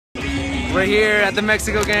We're here at the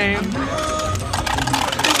Mexico game.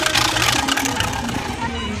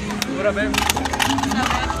 What up, babe?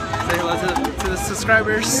 Say hello to the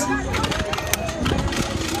subscribers.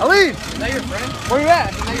 Ali! Is that your friend? Where you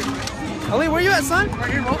at? Is that your friend? Ali, where you at, son?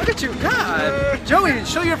 Right here, bro. Look at you. God. Joey,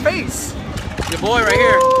 show your face. Your boy right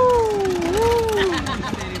here.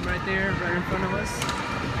 Standing right there, right in front of us.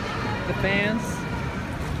 The fans.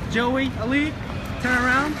 Joey, Ali, turn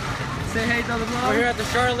around. Say hey to the vlog. We're here at the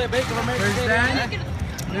Charlotte Baker American There's Stadium.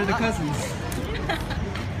 Dad. They're the cousins.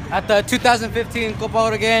 At the 2015 Copa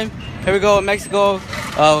Oro game. Here we go in Mexico.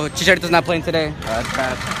 Chicharito's not playing today. That's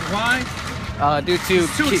bad. Why? Due to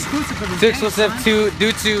It's too exclusive for this too game, exclusive son.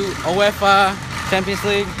 due to UEFA, Champions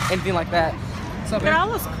League, anything like that. What's up, They're man?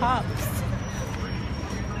 almost cops.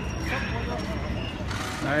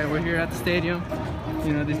 Alright, we're here at the stadium.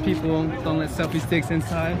 You know, these people don't let selfie sticks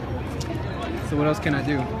inside. So what else can I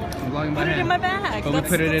do? I'm vlogging by Put it hand. in my bag. But we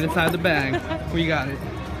put it inside the bag. We got it.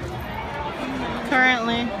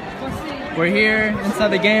 Currently. We're here inside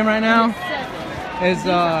the game right now. It's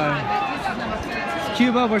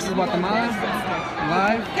Cuba versus Guatemala.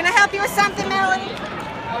 Live. Can I help you with something, Melanie?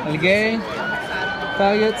 El Gay.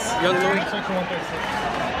 Faggots. Young Louis.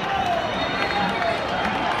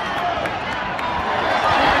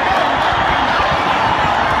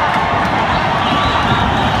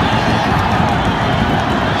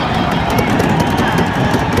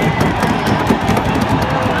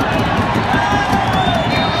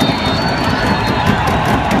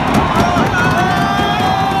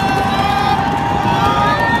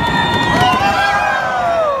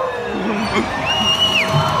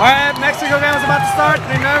 Alright, Mexico game is about to start.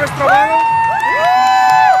 Trinidad versus Tobago.